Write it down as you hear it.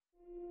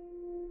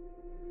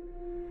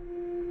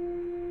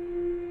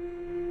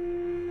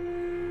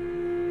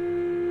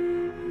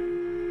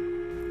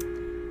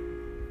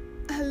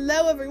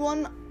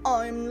everyone,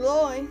 I'm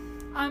Nloi.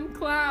 I'm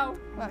Clou.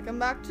 Welcome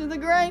back to the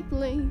Grape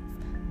Leaf.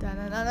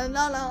 Anyone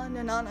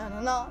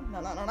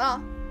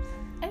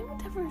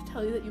ever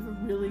tell you that you have a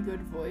really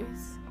good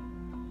voice?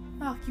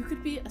 Oh, you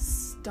could be a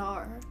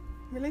star.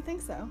 Really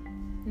think so?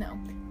 No,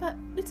 but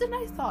it's a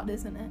nice thought,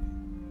 isn't it?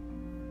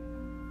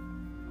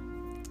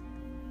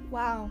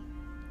 Wow.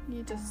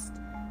 You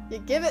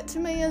give it to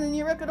me and then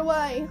you rip it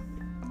away.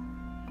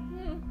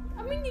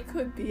 I mean, you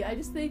could be. I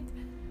just think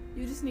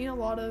you just need a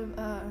lot of,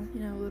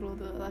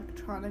 the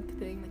electronic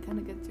thing that kind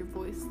of gets your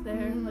voice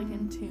there, like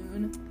in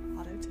tune.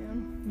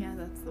 Auto-tune. Yeah,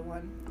 that's the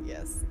one.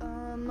 Yes.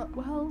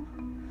 Well.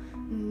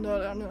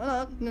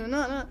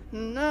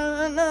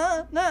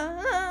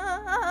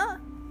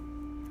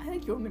 I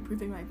think you're only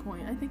proving my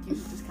point. I think you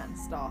should just kind of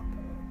stop.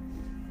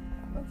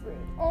 That's rude.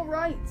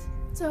 Alright.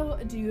 So,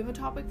 do you have a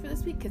topic for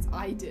this week? Because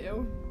I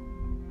do.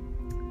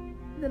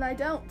 Then I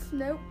don't.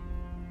 Nope.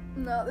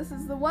 No, this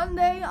is the one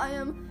day I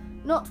am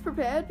not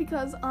prepared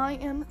because I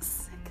am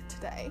sick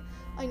today.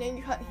 I know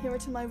you can't hear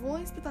it in my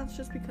voice, but that's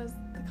just because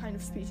the kind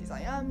of species I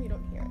am, you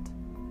don't hear it.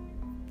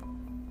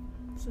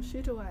 So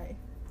shoot away.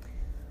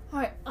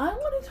 Alright, I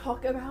want to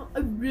talk about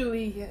a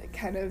really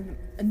kind of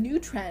a new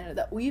trend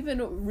that we've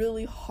been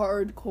really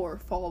hardcore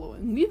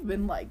following. We've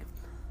been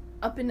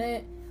up in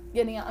it,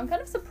 getting out. I'm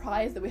kind of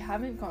surprised that we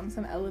haven't gotten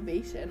some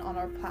elevation on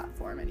our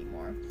platform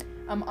anymore.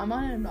 I'm on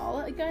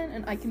Nloi again,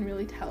 and I can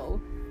really tell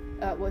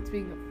what's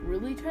being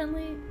really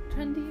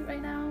trendy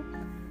right now.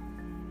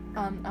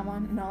 I'm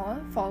on Nloi.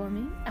 Follow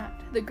me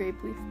at the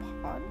Grape Leaf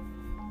Pod.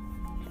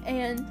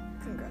 And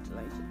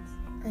Congratulations.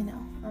 I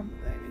know, I'm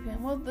a very big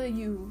fan. Well,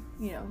 you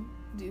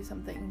do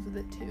some things with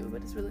it too,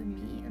 but it's really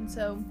me. And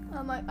so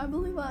I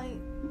believe I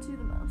do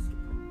the most.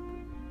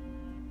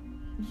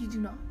 You do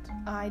not.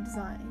 I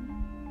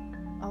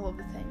design all of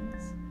the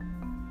things.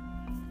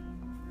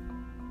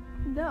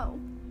 No.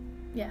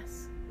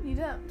 Yes. You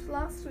don't.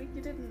 Last week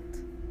you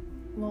didn't.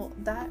 Well,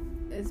 that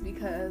is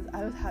because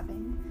I was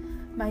having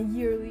my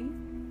yearly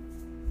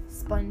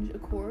sponge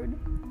accord,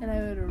 and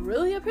I would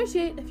really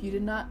appreciate if you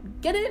did not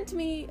get into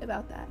me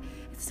about that.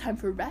 It's time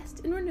for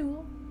rest and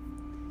renewal,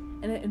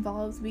 and it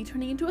involves me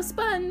turning into a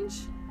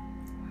sponge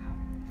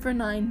for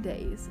 9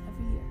 days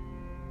every year.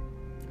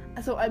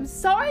 So I'm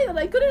sorry that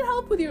I couldn't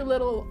help with your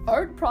little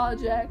art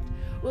project.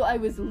 Well, I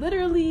was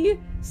literally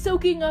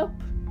soaking up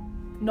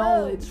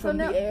knowledge from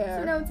the air.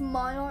 So now it's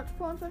my art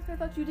project? I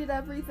thought you did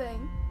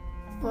everything.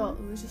 Well,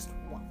 it was just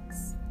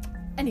once.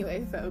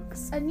 Anyway,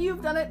 folks. And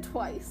you've done it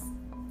twice.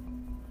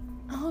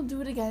 I'll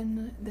do it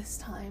again this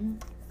time.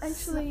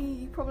 Actually,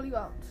 you probably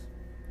won't.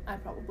 I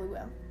probably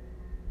will.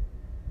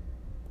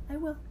 I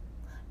will.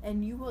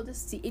 And you will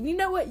just see. And you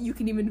know what? You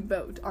can even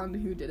vote on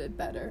who did it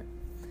better.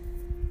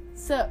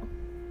 So.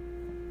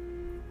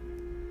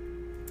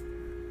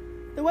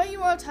 The way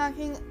you are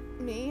attacking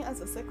me as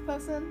a sick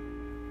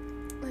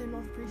person, I am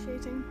not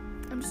appreciating.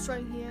 I'm just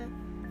trying here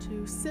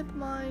to sip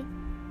my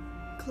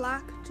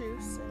clack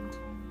juice and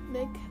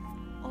make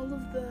all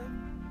of the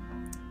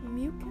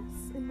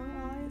mucus in my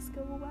eyes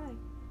go away.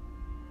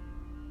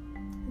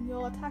 And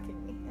you're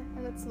attacking me.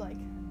 And it's like,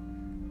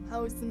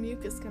 how is the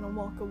mucus gonna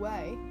walk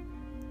away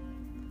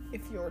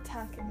if you're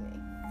attacking me?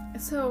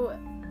 So,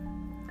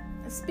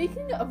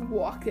 speaking of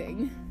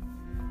walking,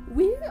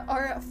 we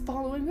are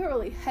following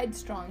really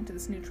headstrong to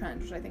this new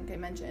trend, which I think I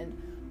mentioned,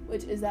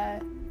 which is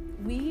that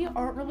we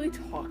aren't really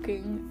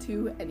talking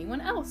to anyone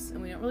else,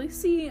 and we don't really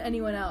see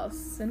anyone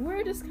else, and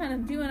we're just kind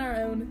of doing our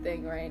own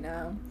thing right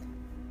now.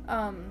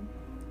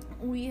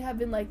 We have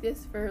been like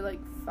this for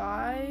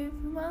 5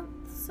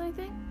 months, I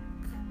think.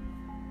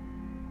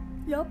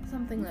 Yep,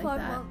 something like 5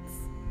 that. months.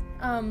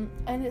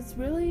 And it's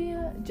really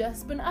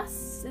just been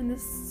us in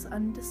this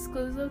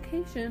undisclosed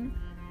location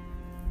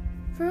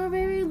for a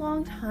very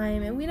long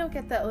time, and we don't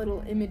get that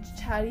little image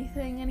chatty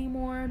thing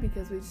anymore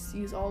because we just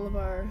use all of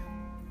our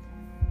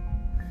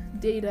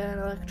data and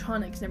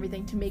electronics and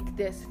everything to make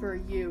this for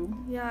you.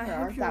 Yeah, for I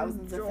our hope you're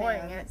thousands of enjoying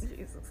fans. it.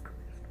 Jesus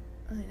Christ.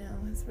 I know,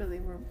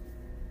 we're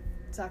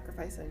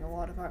sacrificing a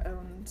lot of our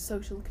own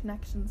social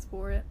connections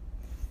for it.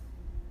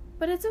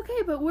 But it's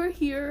okay, but we're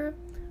here.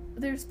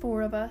 There's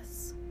 4 of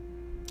us.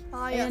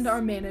 Yes. And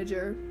our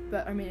manager,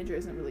 but our manager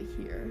isn't really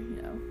here,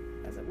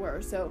 as it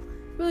were. So,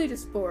 really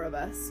just 4 of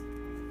us.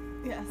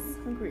 Yes.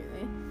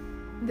 Concretely.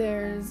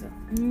 There's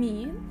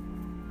me,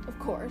 of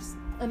course,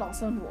 and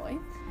also Nloi.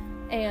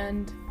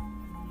 And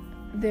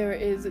there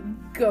is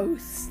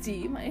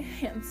Ghosty, my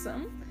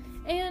handsome,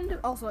 and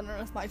Also known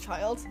as my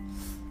child.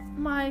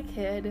 my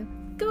kid,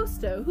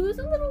 Ghosto, who's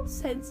a little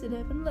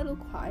sensitive and a little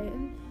quiet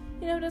and,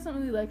 doesn't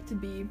really like to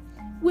be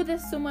with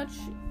us so much.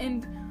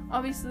 And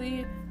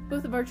obviously,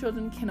 both of our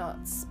children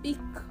cannot speak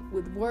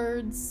with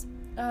words,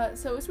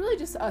 so it's really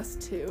just us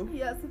two.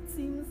 Yes, it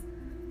seems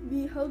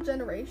the whole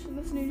generation,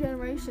 this new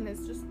generation,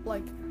 is just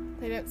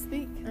they don't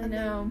speak. I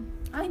know.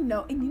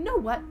 And you know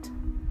what?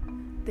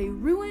 They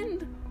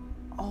ruined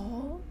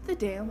all the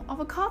damn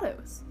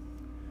avocados.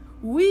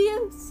 We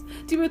used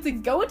to be able to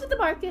go into the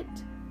market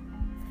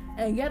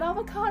and get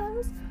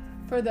avocados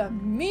for the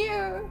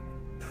mere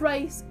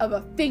price of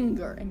a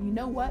finger. And you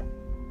know what?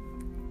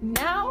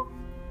 now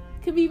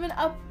could be even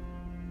up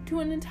to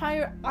an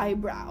entire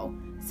eyebrow.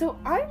 So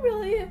I'm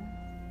really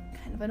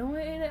kind of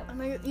annoyed at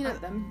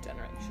them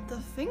generation. The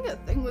finger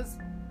thing was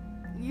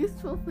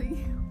useful for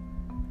you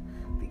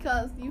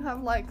because you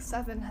have like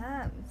 7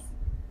 hands.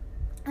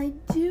 I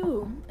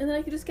do, and then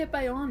I could just get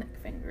bionic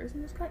fingers,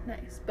 and it's quite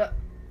nice. But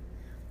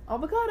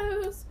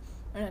avocados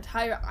are an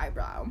entire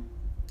eyebrow.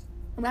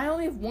 And I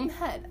only have one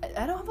head.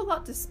 I don't have a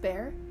lot to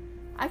spare.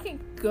 I can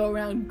go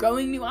around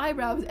growing new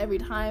eyebrows every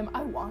time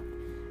I want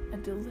a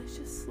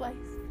delicious slice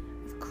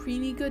of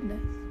creamy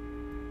goodness.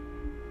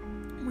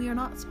 We are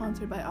not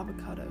sponsored by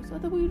avocados,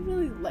 although we'd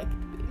really like to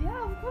be. Yeah,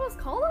 avocados,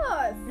 call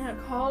us. Yeah,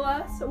 call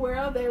us. We're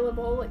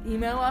available.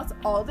 Email us.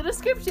 All the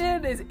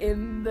description is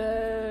in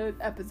the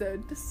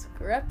episode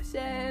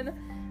description.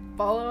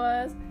 Follow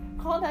us.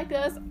 Contact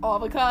us.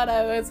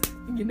 Avocados.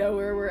 You know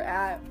where we're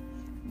at.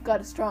 We've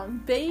got a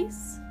strong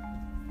base.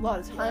 A lot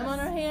of time on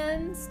our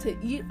hands to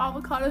eat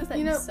avocados that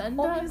you send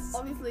us.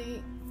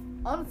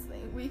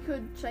 Honestly, we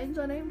could change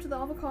our name to the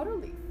Avocado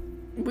Leaf.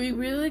 We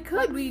really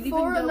could. Like,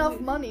 for enough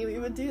money, we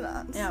would do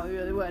that. Yeah, we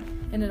really would.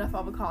 And enough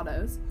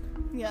avocados.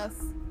 Yes.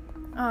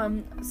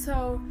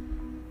 So,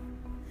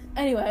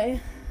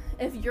 anyway,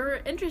 if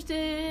you're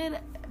interested,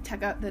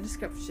 check out the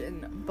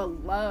description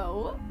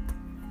below.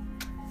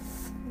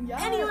 Yeah.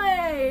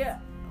 Anyway,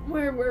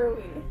 where were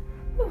we?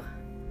 Whew,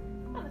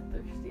 kind of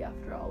thirsty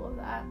after all of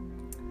that.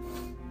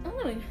 I'm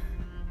gonna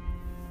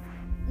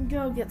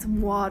go get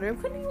some water.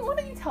 Why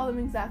don't you tell them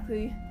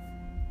exactly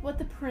what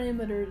the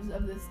parameters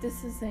of this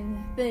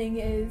distancing thing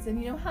is,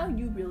 and how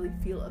you really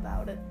feel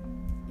about it?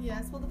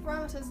 Yes, well, the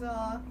parameters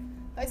are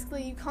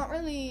basically you can't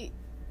really,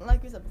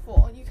 like we said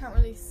before, you can't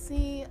really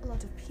see a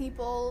lot of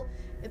people.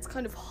 It's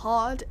kind of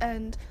hard,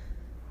 and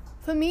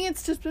for me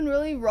it's just been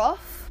really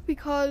rough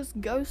because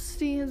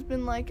Ghosty has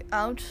been not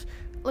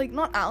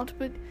out,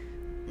 but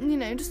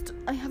just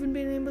I haven't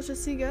been able to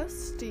see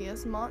Ghosty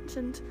as much,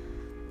 and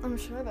I'm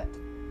sure that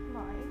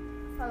my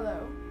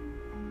fellow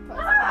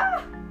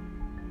person,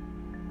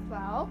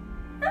 Clou.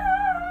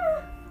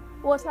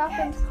 What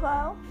happened,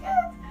 Clou?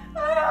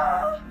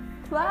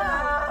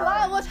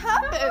 Clou, what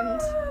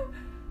happened?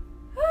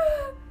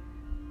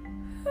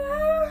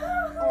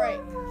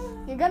 Alright,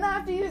 you're gonna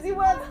have to use your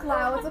words,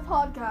 Clou. It's a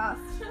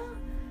podcast.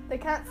 They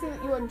can't see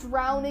that you are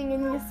drowning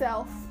in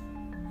yourself.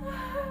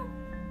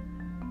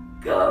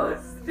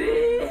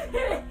 Ghosty!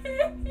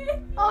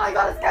 Oh my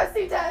god, is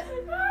Ghosty dead?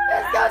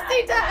 Is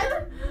Ghosty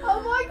dead?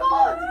 Oh my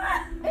god!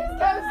 Is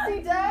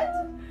Ghosty dead?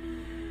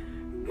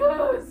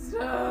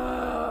 Ghosto!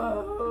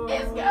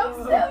 Is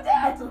Ghosto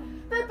dead?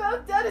 They're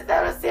both dead. Is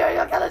there a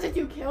serial killer? Did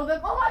you kill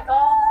them? Oh my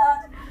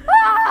god!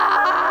 Ah!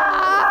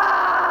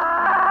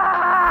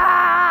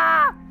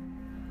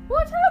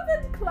 What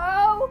happened,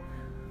 Clou?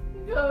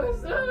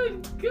 Ghosto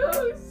and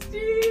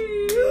Ghosty!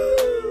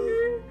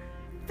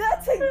 They're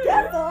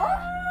together?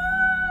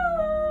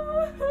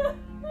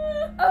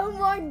 Oh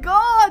my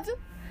god!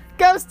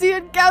 Ghosty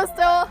and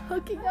Ghosto are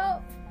hooking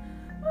up.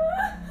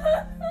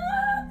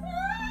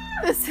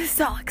 This is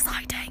so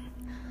exciting.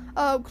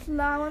 Oh,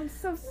 Clou, I'm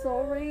so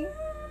sorry.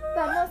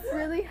 That must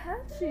really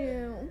hurt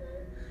you.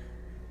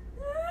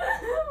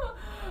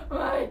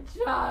 My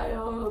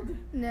child.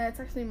 No, it's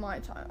actually my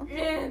child.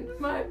 And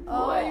my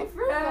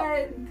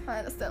boyfriend. I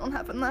understand what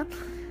happened there.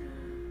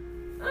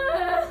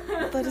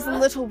 That is a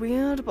little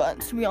weird,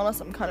 but to be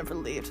honest, I'm kind of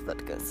relieved that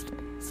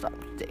Ghosty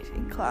stopped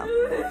dating Clou.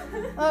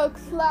 Oh,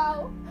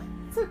 Clou.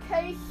 It's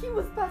okay. He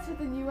was better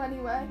than you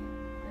anyway.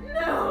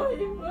 No,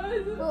 he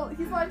wasn't. Well,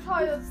 he's my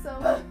child, so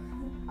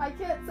I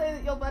can't say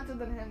that you're better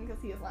than him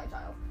because he is my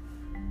child.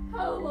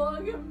 How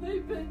long have they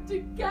been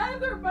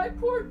together? My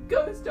poor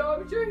Ghosto.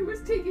 I'm sure he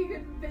was taking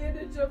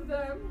advantage of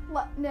them.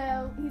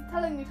 No, he's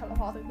telling me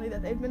telepathically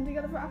that they've been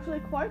together for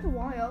actually quite a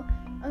while,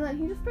 and that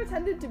he just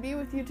pretended to be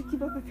with you to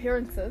keep up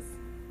appearances.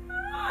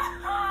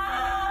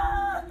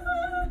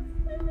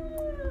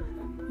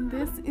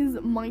 This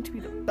might be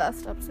the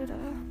best episode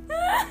ever.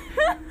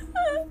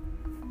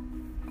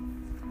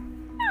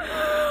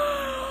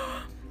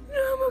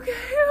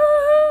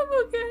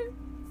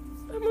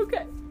 I'm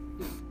okay.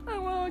 I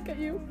won't look at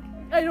you.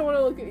 I don't want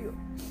to look at you.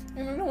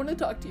 And I don't want to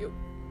talk to you.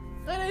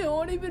 And I don't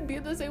want to even be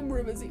in the same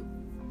room as you.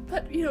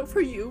 But,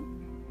 for you.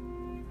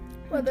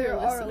 Well, there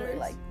are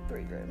only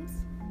 3 rooms.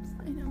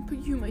 I know, but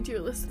you, my dear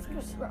listeners.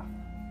 It's rough.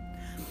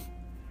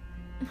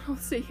 I'll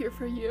stay here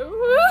for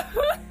you.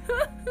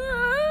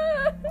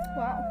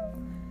 Wow.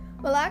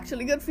 Well,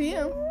 actually, good for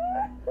you.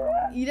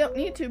 You don't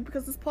need to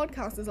because this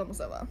podcast is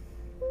almost over.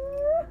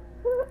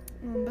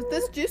 But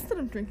this juice that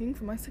I'm drinking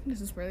for my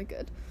sickness is really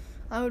good.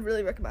 I would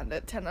really recommend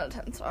it. 10 out of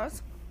 10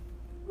 stars.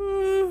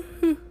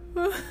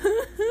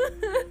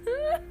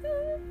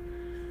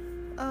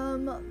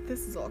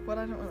 This is awkward.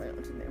 I don't really know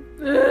what to do.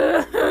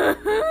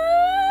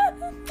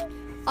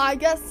 I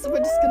guess we're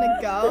just gonna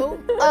go.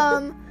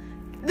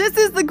 This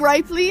is the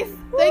Grape Leaf.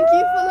 Thank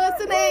you for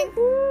listening.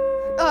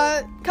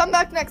 Come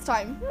back next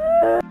time.